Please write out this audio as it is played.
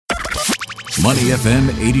Money FM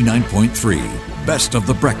 89.3, best of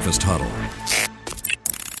the breakfast huddle.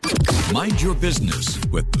 Mind your business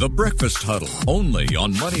with the breakfast huddle, only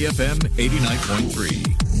on Money FM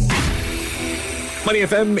 89.3. Money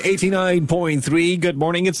FM 89.3. Good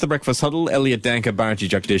morning. It's the Breakfast Huddle. Elliot Danker, Bharati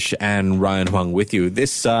Jagdish and Ryan Huang with you.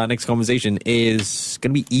 This next conversation is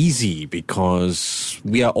going to be easy because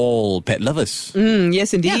we are all pet lovers.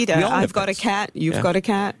 Yes, indeed. Yeah, I've got a cat. You've got a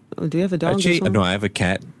cat. Oh, do you have a dog? Actually, no, I have a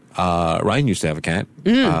cat. Ryan used to have a cat.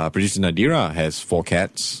 Producer Nadira has 4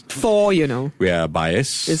 cats. 4, you know. We are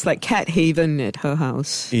biased. It's like cat haven at her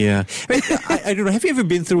house. Yeah. I don't know. Have you ever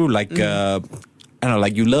been through like... I don't know,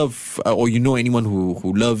 like you love or you know anyone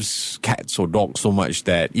who loves cats or dogs so much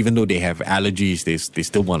that even though they have allergies, they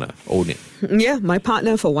still want to own it? Yeah, my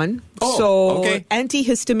partner for one. Oh, so okay.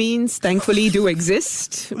 Antihistamines thankfully do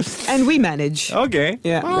exist and we manage. Okay.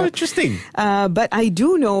 Yeah. Oh, interesting. But I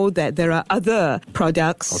do know that there are other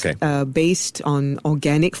products based on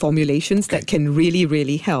organic formulations that can really,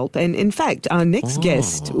 really help. And in fact, our next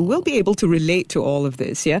guest will be able to relate to all of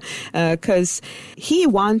this, because he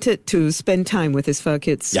wanted to spend time with his fur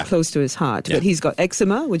kits close to his heart. But he's got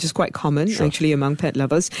eczema, which is quite common actually among pet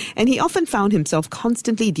lovers. And he often found himself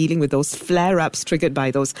constantly dealing with those flare-ups triggered by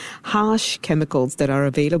those harsh chemicals that are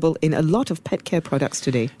available in a lot of pet care products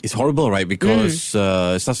today. It's horrible, right? Because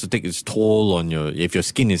it starts to take its toll on if your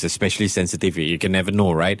skin is especially sensitive, you can never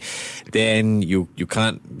know, right? Then you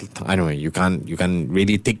can't, I don't know, you can't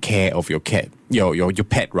really take care of your cat. Your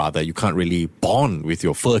pet rather. You can't really bond with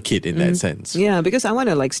your fur kit in that sense. Yeah, because I want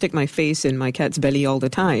to like stick my face in my cat's belly all the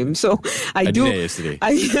time. So I do. Did that yesterday.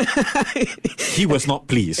 He was not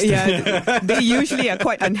pleased. Yeah, they usually are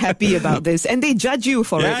quite unhappy about this, and they judge you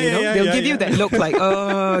for it. They'll give you that look like,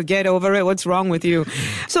 "Oh, get over it. What's wrong with you?"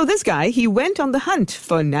 So this guy, he went on the hunt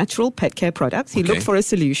for natural pet care products. He looked for a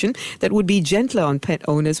solution that would be gentler on pet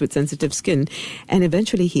owners with sensitive skin, and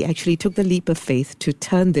eventually he actually took the leap of faith to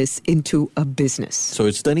turn this into a business. So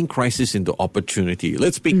it's turning crisis into opportunity.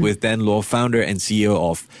 Let's speak with Dan Law, founder and CEO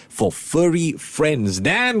of For Furry Friends.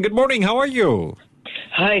 Dan, good morning. How are you?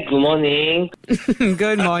 Hi, good morning.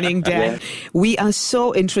 Good morning, Dan. We are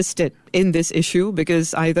so interested in this issue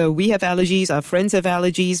because either we have allergies, our friends have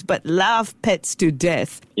allergies, but love pets to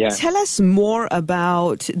death. Yeah. Tell us more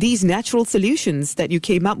about these natural solutions that you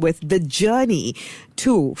came up with, the journey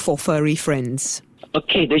to For Furry Friends.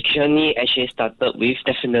 Okay, the journey actually started with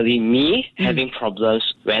definitely me having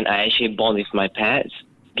problems when I actually bond with my pets.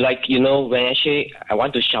 Like, when actually I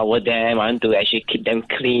want to shower them, I want to actually keep them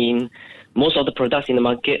clean. Most of the products in the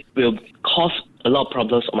market will cause a lot of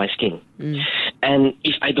problems on my skin. And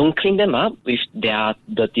if I don't clean them up with their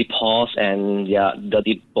dirty paws and their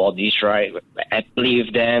dirty bodies, right, I play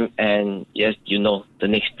with them and yes, the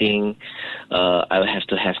next thing, I will have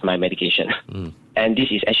to have my medication. And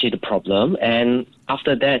this is actually the problem. And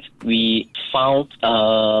after that, we found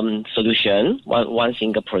a solution, one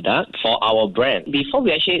single product for our brand. Before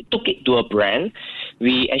we actually took it to a brand,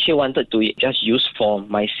 we actually wanted to just use for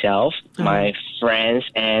myself, my friends,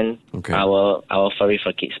 and our furry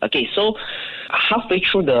fur kids. Okay, so halfway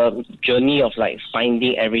through the journey of like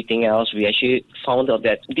finding everything else, we actually found out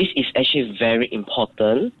that this is actually very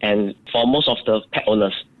important and for most of the pet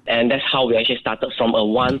owners. And that's how we actually started from a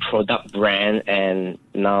one product brand and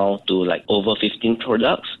now to like over 15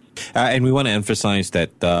 products. And we want to emphasize that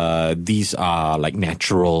these are like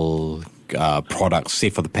natural products,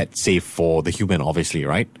 safe for the pet, safe for the human, obviously,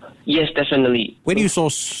 right? Yes, definitely. Where do you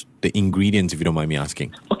source the ingredients, if you don't mind me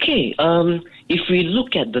asking? Okay, if we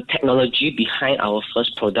look at the technology behind our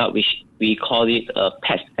first product, which we call it a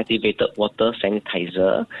pest activated water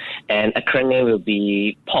sanitizer, and acronym will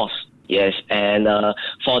be POS. Yes, and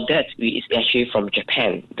for that, it's actually from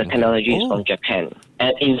Japan. The technology is from Japan.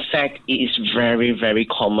 And in fact, it is very, very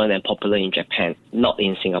common and popular in Japan, not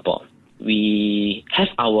in Singapore. We have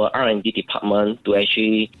our R&D department to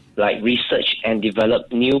actually like research and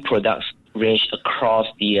develop new products ranged across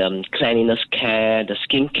the cleanliness care, the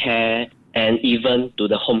skin care, and even to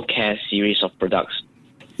the home care series of products.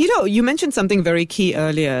 You mentioned something very key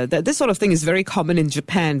earlier, that this sort of thing is very common in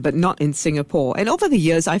Japan, but not in Singapore. And over the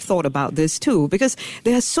years, I've thought about this too, because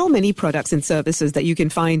there are so many products and services that you can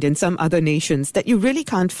find in some other nations that you really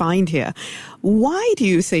can't find here. Why do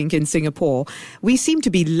you think in Singapore we seem to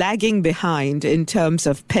be lagging behind in terms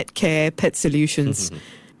of pet care, pet solutions?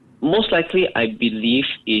 Most likely, I believe,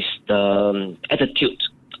 is the attitude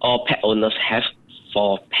all pet owners have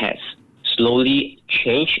for pets slowly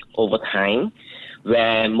change over time,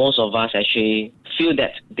 where most of us actually feel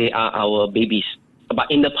that they are our babies.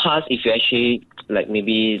 But in the past, if you actually like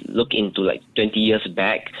maybe look into like 20 years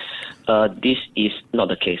back, this is not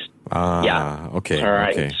the case. Okay. All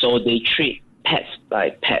right. Okay. So they treat pets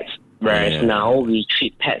like pets. Whereas now we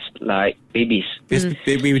treat pets like babies.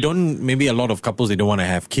 Maybe a lot of couples, they don't want to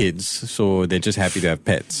have kids, so they're just happy to have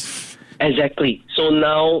pets. Exactly. So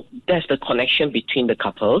now that's the connection between the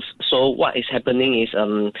couples. So what is happening is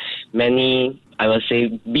many, I would say,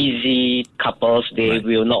 busy couples, they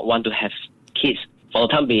will not want to have kids for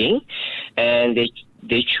the time being, and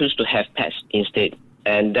they choose to have pets instead.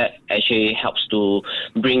 And that actually helps to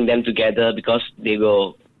bring them together because they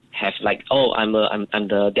will have like, I'm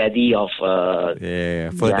the daddy of fur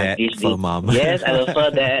mom. Yes, I'm a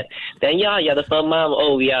fur dad. Then you're the fur mom.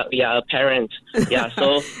 Oh, we are a parent. Yeah,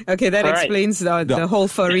 so okay, that explains the whole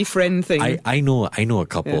furry friend thing. I know a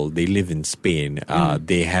couple. They live in Spain.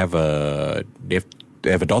 They have a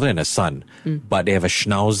daughter and a son, but they have a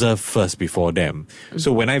schnauzer first before them.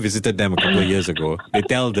 So when I visited them a couple of years ago, they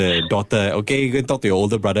tell the daughter, okay, you can talk to your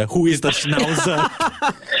older brother, who is the schnauzer.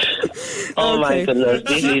 My goodness,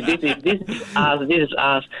 this is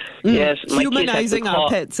us. Yes, my humanizing our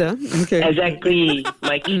pets, huh? Okay. Exactly.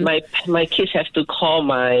 My kids have to call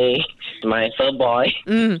my fur boy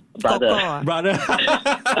brother.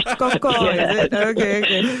 Coco, is it?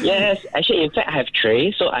 Okay. Yes, actually, in fact, I have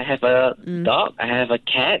three. So I have a dog, I have a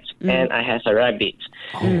cat, and I have a rabbit.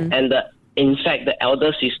 And in fact, the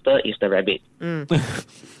elder sister is the rabbit.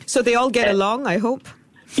 So they all get along, I hope?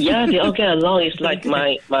 Yeah, they all get along. It's like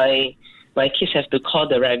my kids have to call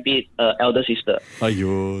the rabbit elder sister.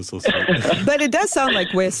 Ayyo, so sad. But it does sound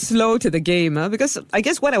like we're slow to the game, huh? Because I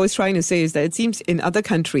guess what I was trying to say is that it seems in other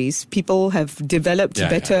countries, people have developed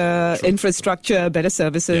better infrastructure, better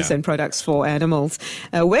services and products for animals.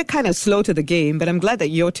 We're kind of slow to the game, but I'm glad that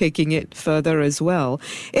you're taking it further as well.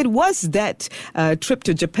 It was that trip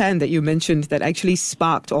to Japan that you mentioned that actually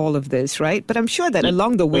sparked all of this, right? But I'm sure that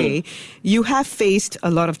along the way, you have faced a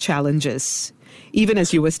lot of challenges, even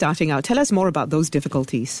as you were starting out. Tell us more about those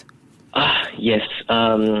difficulties. Yes,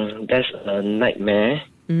 that's a nightmare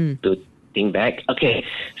to think back. Okay,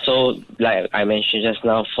 so like I mentioned just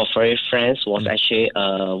now, For Furry Friends was actually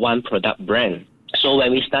a one-product brand. So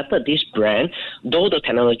when we started this brand, though the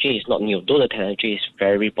technology is not new, though the technology is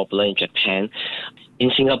very popular in Japan,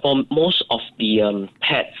 in Singapore, most of the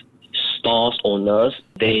pet stores owners,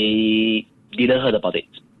 they didn't heard about it.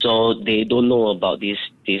 So they don't know about this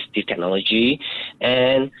technology,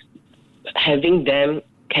 and having them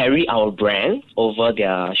carry our brand over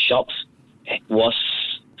their shops was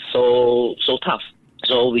so tough.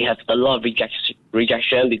 So we had a lot of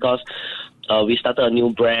rejection because we started a new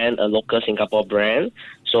brand, a local Singapore brand.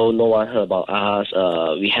 So no one heard about us.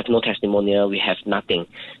 We have no testimonial. We have nothing.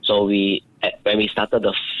 So when we started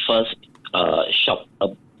the first shop,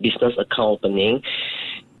 business account opening,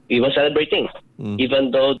 we were celebrating,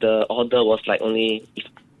 even though the order was like only,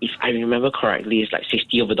 if I remember correctly, it's like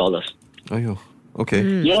 $60. Oh, okay.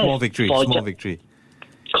 Yes, small victory.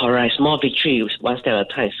 Correct, small victory, one step at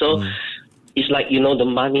a time. So it's like, the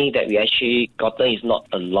money that we actually gotten is not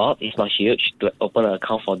a lot, it's not huge to open an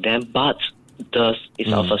account for them, but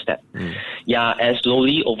it's our first step. Yeah, and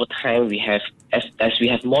slowly over time, we have, as we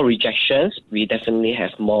have more rejections, we definitely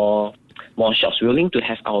have more shops willing to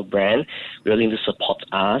have our brand, willing to support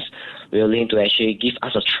us, willing to actually give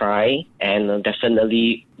us a try, and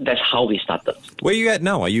definitely that's how we started. Where are you at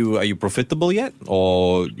now? Are you profitable yet,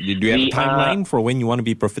 or do you have a timeline for when you want to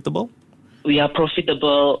be profitable? We are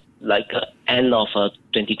profitable like end of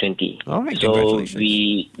 2020. All right, so congratulations.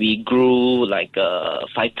 we grew like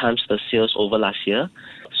 5 times the sales over last year.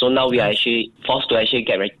 So now we are actually forced to actually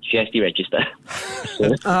get GST registered.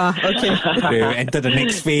 Okay. Enter the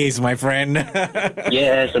next phase, my friend.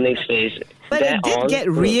 Yes, the next phase. But it did get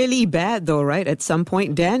really bad though, right? At some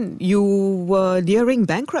point, Dan, you were nearing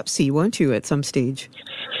bankruptcy, weren't you, at some stage?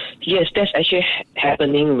 Yes, that's actually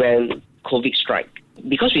happening when COVID struck.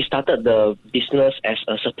 Because we started the business as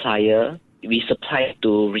a supplier, we supply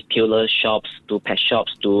to retailer shops, to pet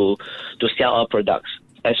shops, to sell our products.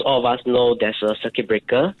 As all of us know, there's a circuit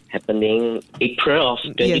breaker happening April of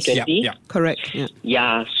 2020. Yes. Correct.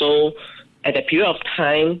 Yeah, so at that period of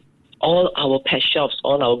time, all our pet shops,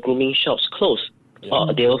 all our grooming shops closed.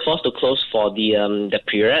 They were forced to close for the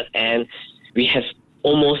period, and we have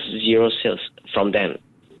almost zero sales from them.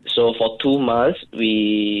 So for 2 months,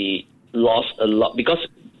 we lost a lot because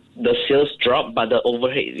the sales dropped, but the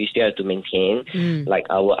overhead we still have to maintain, like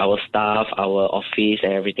our staff, our office,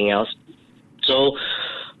 and everything else. So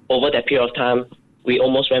over that period of time, we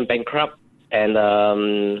almost went bankrupt,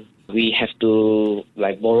 and we have to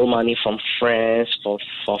borrow money from friends,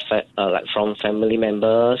 from family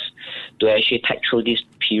members, to actually tide through this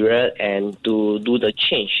period and to do the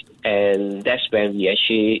change. And that's when we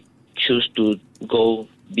actually choose to go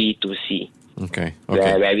B2C. Okay.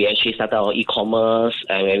 Where we actually started our e-commerce,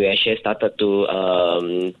 and where we actually started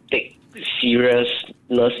to take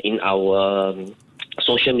seriousness in our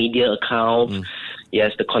social media accounts.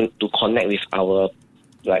 Yes, to connect with our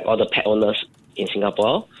all the pet owners in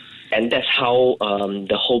Singapore. And that's how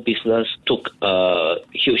the whole business took a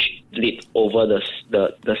huge leap over the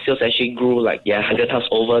sales actually grew 100 times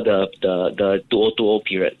over the 2020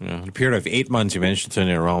 period. Yeah, a period of 8 months, you managed to turn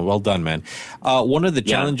it around. Well done, man. One of the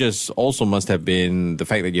challenges also must have been the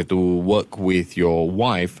fact that you have to work with your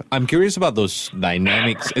wife. I'm curious about those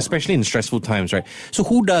dynamics, especially in stressful times, right? So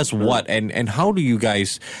who does what, and how do you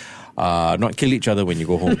guys not kill each other when you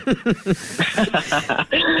go home?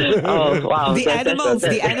 Oh, wow. The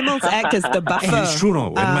animals act as the buffer. And it's true, no?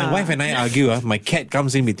 When my wife and I argue, my cat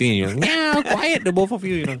comes in between. Yeah, quiet, the both of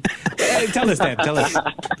you. Tell us that. Tell us.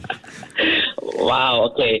 Wow.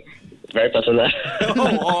 Okay. Very personal.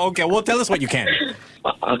 Okay. Well, tell us what you can.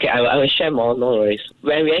 Okay, I will share more. No worries.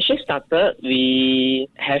 When we actually started, we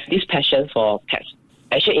have this passion for pets.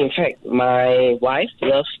 Actually, in fact, my wife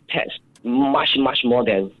loves pets much, much more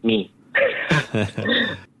than me.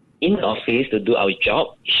 In the office to do our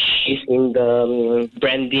job, she's in the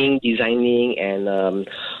branding, designing, and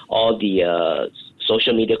all the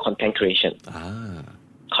social media content creation.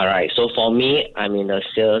 Correct. So for me, I'm in the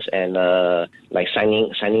sales and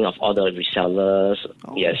signing of all the resellers.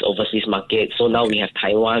 Yes, overseas market. So now we have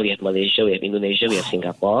Taiwan, we have Malaysia, we have Indonesia, we have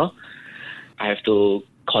Singapore. I have to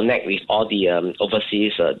connect with all the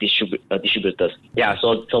overseas distributors. Yeah,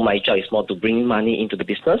 so my job is more to bring money into the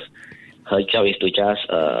business. Her job is to just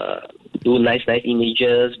do nice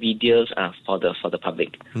images, videos for the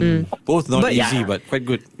public. Both not easy, but quite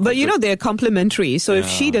good. But they're complementary. So if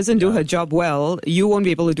she doesn't do her job well, you won't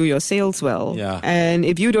be able to do your sales well. Yeah. And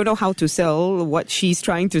if you don't know how to sell what she's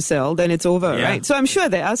trying to sell, then it's over, right? So I'm sure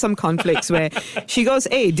there are some conflicts where she goes,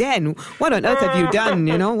 "Hey, Dan, what on earth have you done?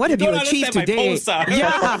 What have you achieved today?"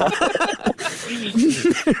 Yeah.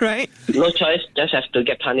 Right? No choice, just have to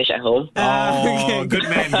get punished at home. Okay. Good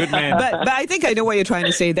man. But I think I know what you're trying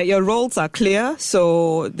to say, that your roles are clear,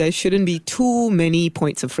 so there shouldn't be too many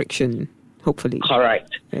points of friction, hopefully.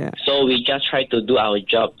 Correct. Yeah. So we just try to do our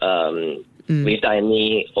job without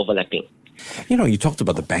any overlapping. You talked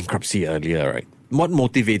about the bankruptcy earlier, right? What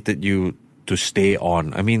motivated you to stay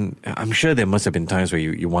on? I mean, I'm sure there must have been times where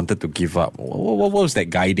you wanted to give up. What was that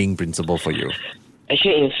guiding principle for you?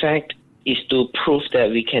 Actually, in fact, is to prove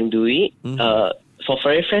that we can do it. For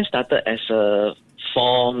Furry Friends started as a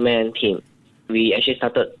 4-man team. We actually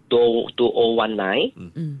started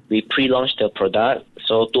 2019. We pre-launched the product.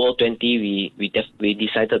 So 2020, we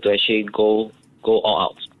decided to actually go all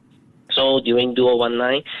out. So during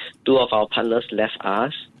 2019, 2 of our partners left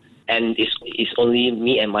us, and it's only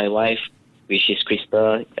me and my wife, which is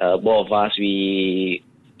Krista. Both of us, we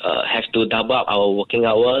have to double up our working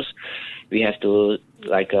hours. We have to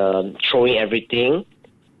throw in everything.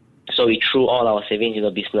 So we threw all our savings in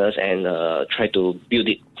the business and try to build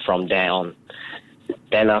it from there on.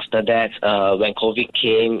 Then after that, when COVID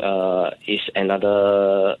came, it's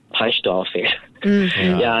another punch to our face.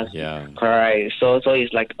 Yeah. Correct. So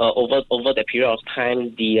it's over the period of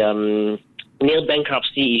time, the near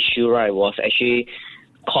bankruptcy issue, right, was actually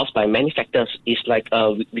caused by many factors. It's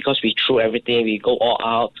because we threw everything, we go all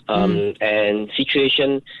out, and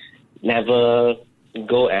situation never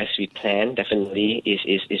go as we plan. Definitely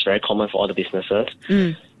is very common for all the businesses.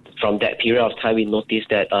 From that period of time, we noticed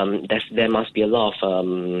that there must be a lot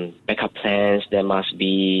of backup plans. There must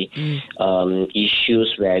be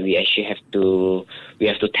issues where we actually have to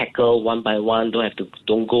tackle one by one.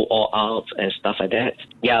 Don't go all out and stuff like that.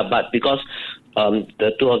 Yeah, but because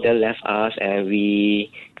the 2 of them left us, and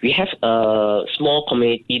we have a small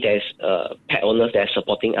community that's pet owners that are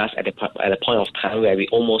supporting us at a point of time where we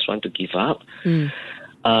almost want to give up.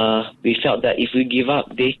 We felt that if we give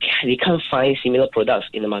up, they can't find similar products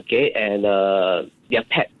in the market, and their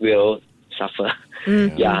pet will suffer.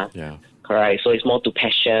 Yeah, correct. So it's more to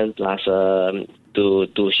passion plus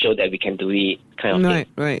to show that we can do it, kind of thing.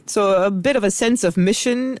 Right. So a bit of a sense of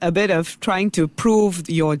mission, a bit of trying to prove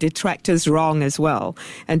your detractors wrong as well,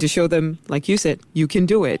 and to show them, like you said, you can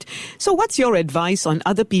do it. So what's your advice on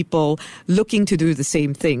other people looking to do the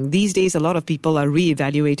same thing? These days, a lot of people are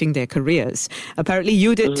reevaluating their careers. Apparently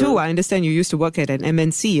you did too. I understand you used to work at an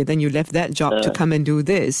MNC, and then you left that job to come and do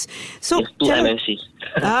this. So it's 2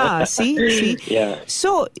 MNCs. See? Yeah.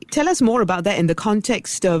 So tell us more about that in the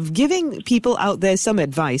context of giving people out there some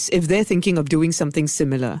advice if they're thinking of doing something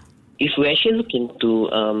similar. If we actually look into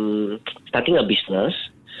starting a business,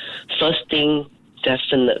 first thing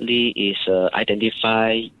definitely is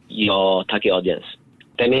identify your target audience.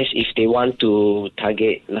 That means if they want to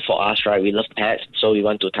target, for us, right, we love pets, so we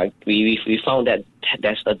want to target, we found that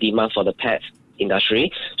there's a demand for the pets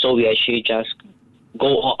industry, so we actually just go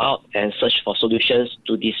all out and search for solutions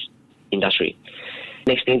to this industry.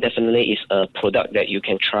 Next thing definitely is a product that you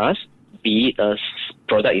can trust, be it a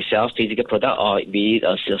product itself, physical product, or be it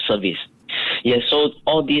a service. Yes, so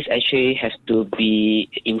all this actually has to be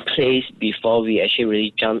in place before we actually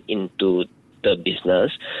really jump into the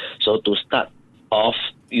business. So to start off,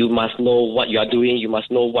 you must know what you are doing, you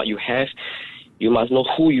must know what you have, you must know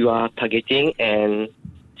who you are targeting, and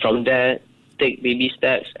from there, take baby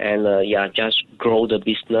steps and just grow the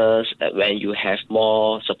business. When you have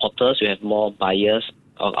more supporters, you have more buyers,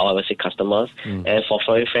 or I would say customers. And for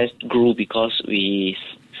Furry Friends grew because we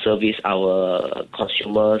service our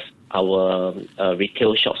consumers, our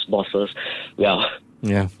retail shops bosses well.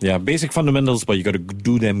 Yeah. Basic fundamentals, but you got to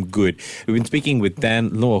do them good. We've been speaking with Dan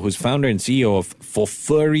Loh, who's founder and CEO of For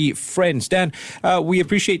Furry Friends. Dan, we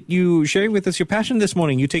appreciate you sharing with us your passion this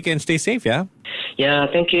morning. You take care and stay safe, yeah? Yeah,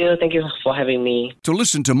 thank you. Thank you for having me. To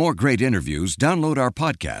listen to more great interviews, download our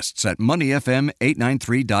podcasts at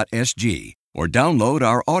moneyfm893.sg or download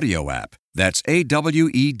our audio app. That's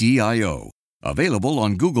AWEDIO. Available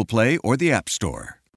on Google Play or the App Store.